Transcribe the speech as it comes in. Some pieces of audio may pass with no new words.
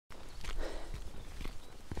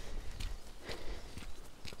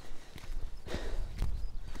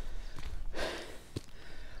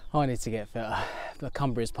I need to get fitter. The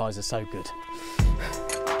Cumbria's pies are so good.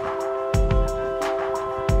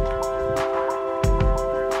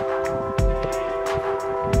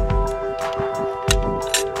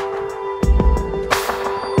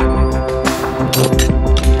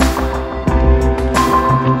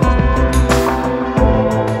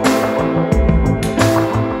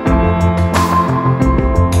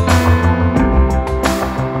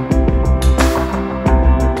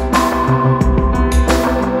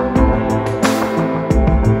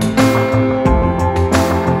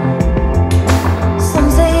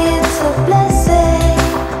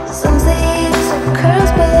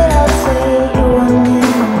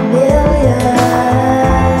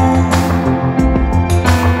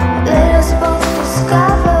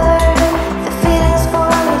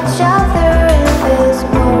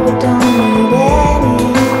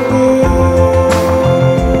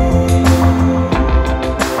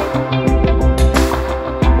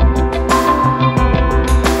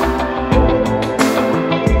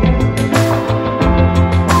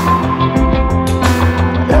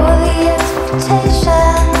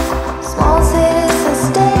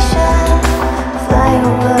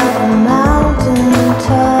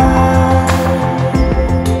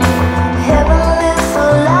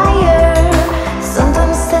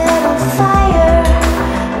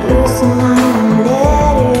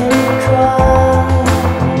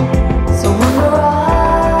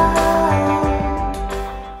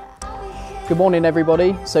 Good morning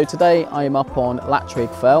everybody. So today I am up on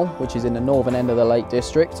Latrigg Fell, which is in the northern end of the Lake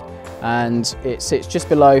District, and it sits just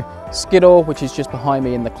below Skiddaw, which is just behind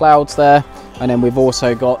me in the clouds there, and then we've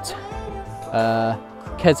also got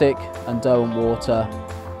Keswick and Derwentwater,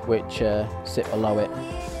 which sit below it,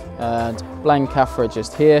 and Blencathra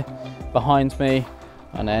just here behind me,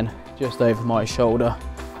 and then just over my shoulder,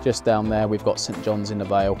 just down there, we've got St John's in the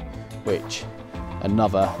Vale, which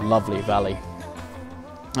another lovely valley.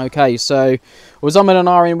 Okay, so I was umming and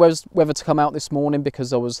ahhing whether to come out this morning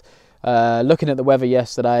because I was looking at the weather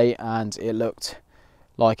yesterday and it looked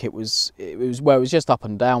like it was just up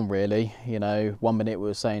and down really. You know, one minute it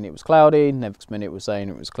was saying it was cloudy, next minute it was saying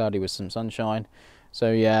it was cloudy with some sunshine.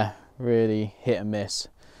 So yeah, really hit and miss.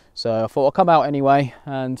 So I thought I'll come out anyway,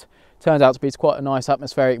 and turned out to be quite a nice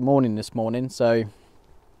atmospheric morning this morning. So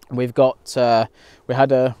we've got we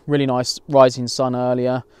had a really nice rising sun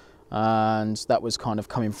earlier, and that was kind of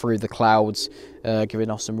coming through the clouds, giving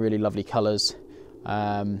off some really lovely colours.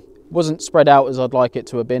 Wasn't spread out as I'd like it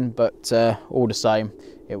to have been, but all the same,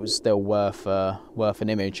 it was still worth an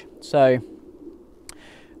image. So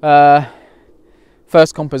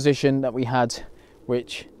first composition that we had,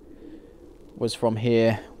 which was from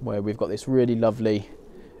here, where we've got this really lovely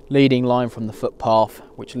leading line from the footpath,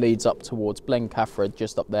 which leads up towards Blencathra,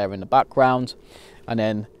 just up there in the background, and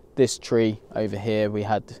then this tree over here we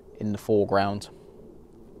had in the foreground,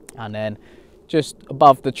 and then just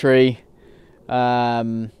above the tree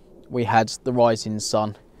we had the rising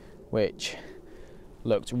sun, which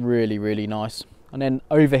looked really, really nice. And then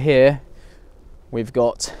over here we've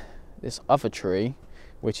got this other tree,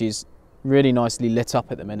 which is really nicely lit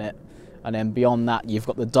up at the minute, and then beyond that you've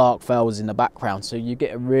got the dark fells in the background, so you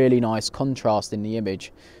get a really nice contrast in the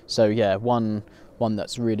image. So yeah, one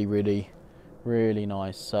that's really, really, really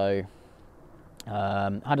nice. So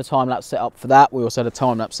had a time lapse set up for that. We also had a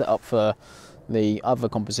time lapse set up for the other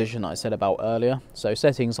composition that I said about earlier. So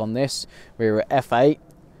settings on this, we were at f8,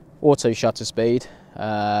 auto shutter speed,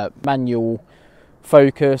 manual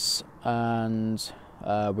focus, and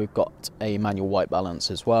we've got a manual white balance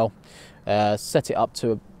as well. Set it up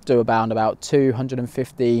to do about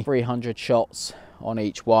 250, 300 shots on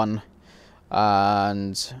each one,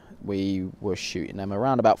 and we were shooting them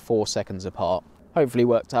around about 4 seconds apart. Hopefully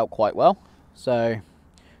worked out quite well. So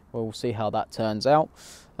we'll see how that turns out.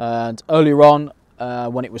 And earlier on,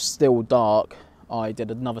 when it was still dark, I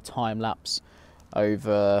did another time lapse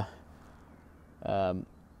over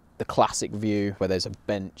the classic view where there's a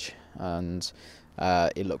bench and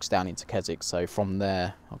it looks down into Keswick. So from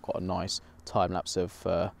there I've got a nice time lapse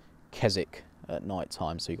of Keswick at night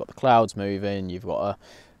time. So you've got the clouds moving, you've got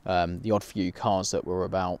the odd few cars that were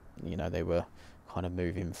about, you know, they were kind of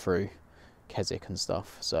moving through Keswick and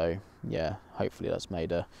stuff. So yeah, hopefully that's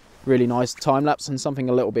made a really nice time lapse and something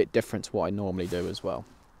a little bit different to what I normally do as well.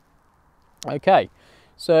 Okay,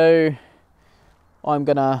 so I'm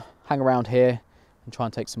gonna hang around here and try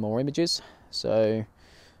and take some more images. So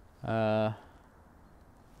I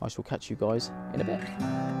shall catch you guys in a bit.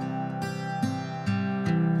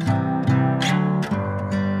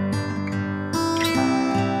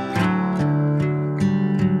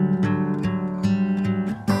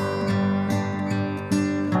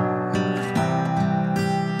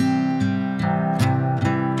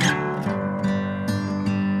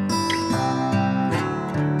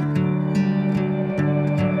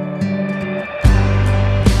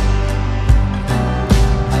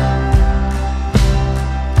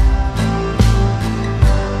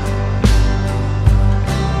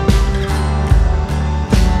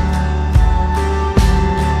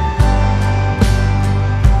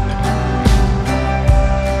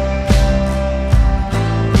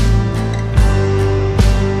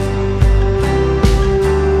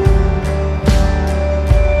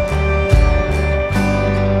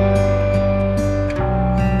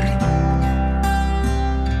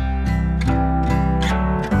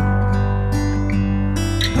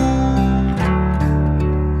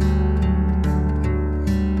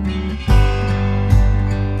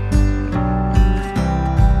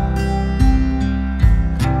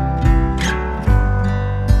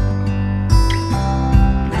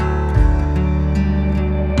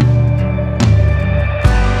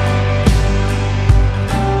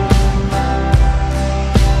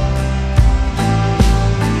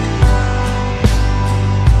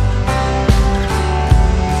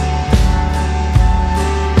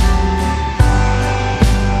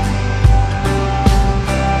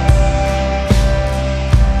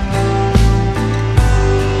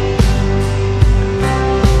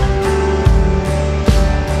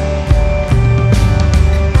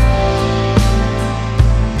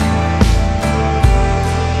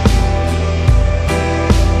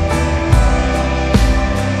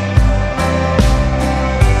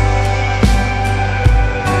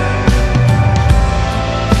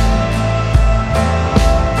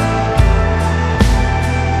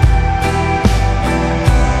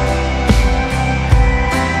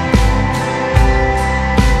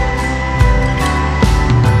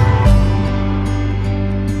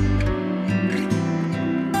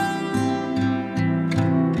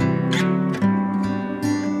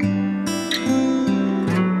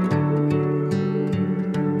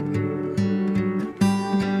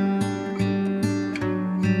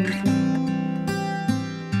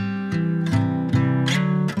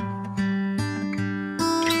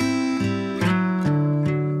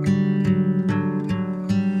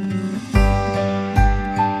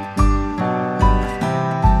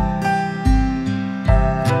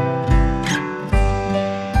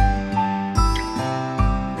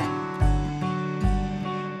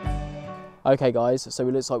 Okay guys, so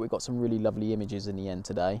it looks like we've got some really lovely images in the end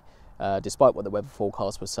today, despite what the weather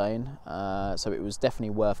forecast was saying. So it was definitely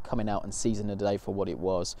worth coming out and seizing the day for what it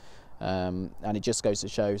was. And it just goes to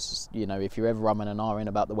show, you know, if you're ever rumming and ahhing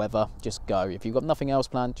about the weather, just go. If you've got nothing else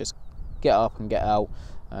planned, just get up and get out.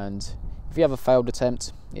 And if you have a failed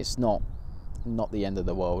attempt, it's not the end of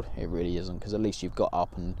the world. It really isn't, because at least you've got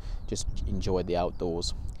up and just enjoyed the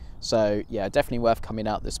outdoors. So yeah, definitely worth coming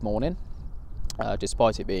out this morning,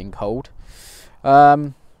 despite it being cold.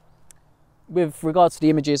 With regards to the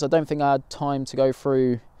images, I don't think I had time to go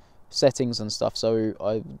through settings and stuff, so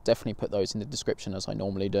I definitely put those in the description as I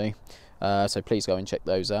normally do, so please go and check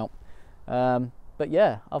those out. But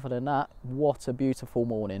yeah, other than that, what a beautiful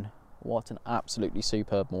morning. What an absolutely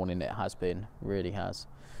superb morning it has been, really has.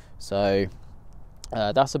 So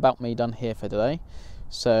that's about me done here for today.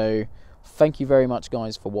 So thank you very much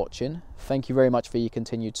guys for watching. Thank you very much for your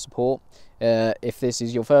continued support. If this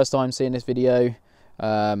is your first time seeing this video,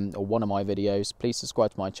 or one of my videos, please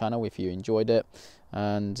subscribe to my channel if you enjoyed it.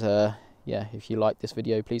 And yeah, if you like this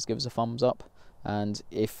video, please give us a thumbs up. And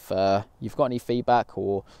if you've got any feedback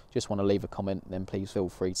or just want to leave a comment, then please feel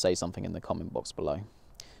free to say something in the comment box below.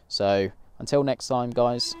 So until next time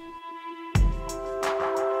guys.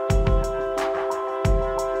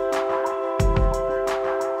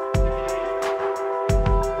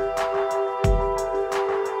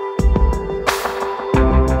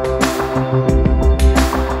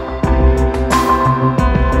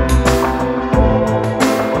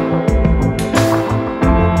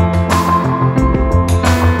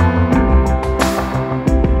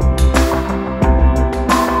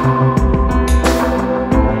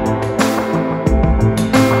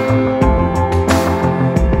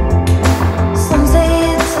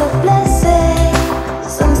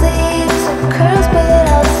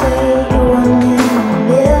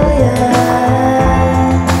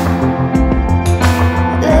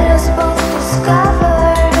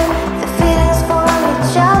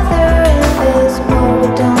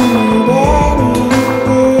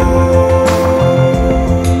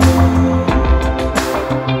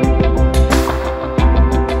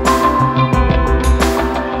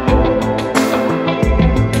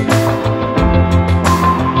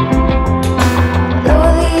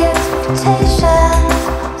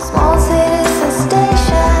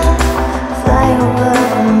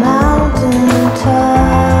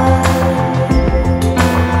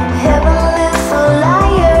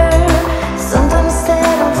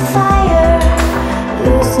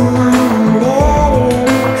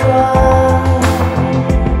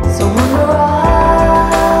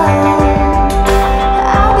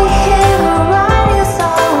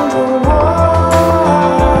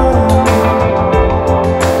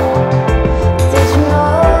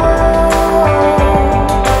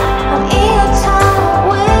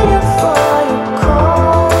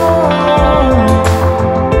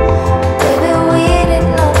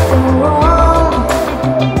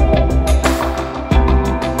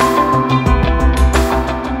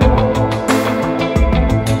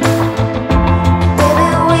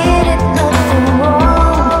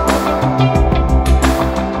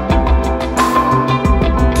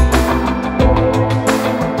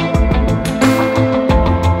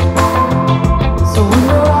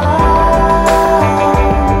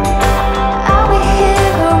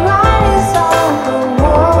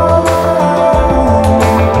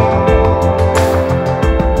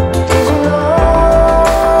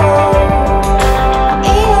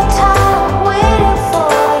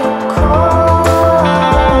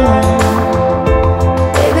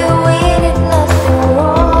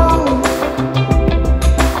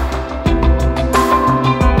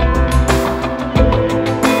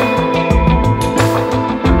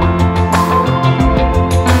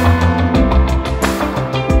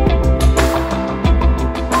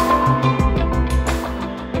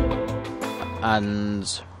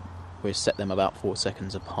 And we set them about 4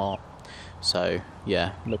 seconds apart. So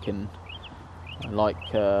yeah, looking like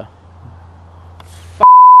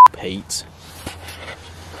Pete.